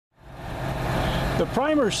The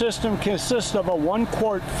primer system consists of a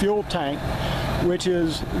 1-quart fuel tank, which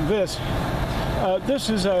is this.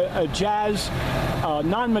 This is a Jazz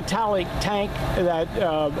non-metallic tank that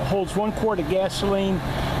holds 1 quart of gasoline.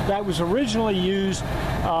 That was originally used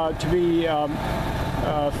to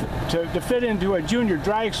fit into a junior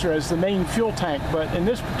dragster as the main fuel tank, but in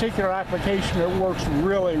this particular application it works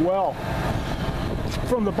really well.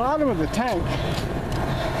 From the bottom of the tank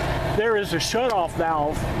there is a shutoff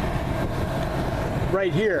valve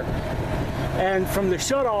right here, and from the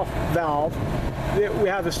shutoff valve we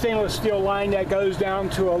have a stainless steel line that goes down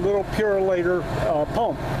to a little purulator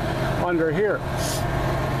pump under here.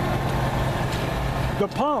 The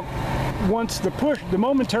pump, once the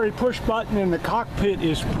momentary push button in the cockpit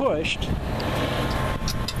is pushed,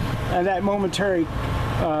 and that momentary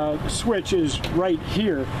switch is right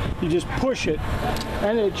here, you just push it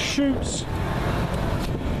and it shoots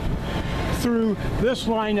through this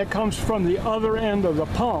line that comes from the other end of the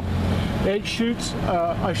pump. It shoots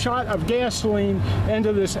a shot of gasoline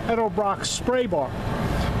into this Edelbrock spray bar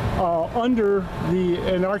under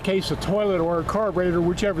in our case, a toilet or a carburetor,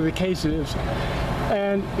 whichever the case is.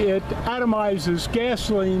 And it atomizes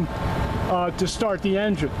gasoline to start the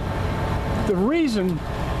engine. The reason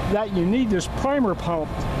that you need this primer pump,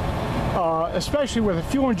 especially with a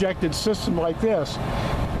fuel-injected system like this,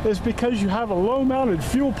 is because you have a low-mounted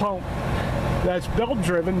fuel pump that's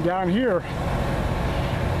belt-driven down here,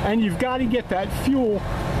 and you've got to get that fuel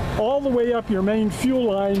all the way up your main fuel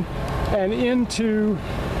line and into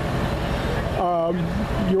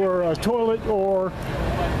your toilet, or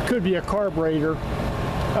could be a carburetor.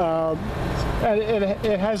 And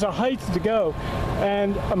it has a height to go,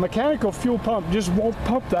 and a mechanical fuel pump just won't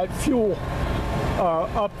pump that fuel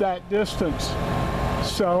up that distance.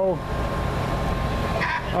 So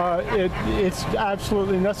it's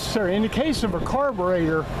absolutely necessary. In the case of a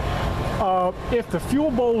carburetor, if the fuel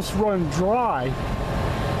bowls run dry,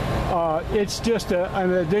 it's just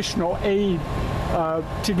an additional aid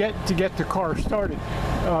to get the car started.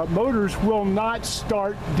 Motors will not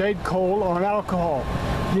start dead cold on alcohol.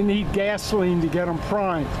 You need gasoline to get them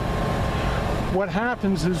primed. What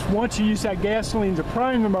happens is once you use that gasoline to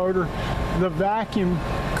prime the motor, the vacuum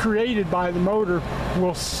created by the motor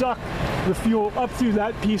will suck the fuel up through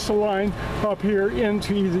that piece of line up here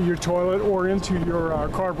into either your toilet or into your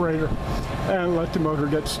carburetor and let the motor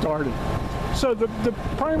get started. So the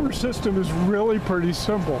primer system is really pretty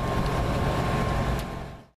simple.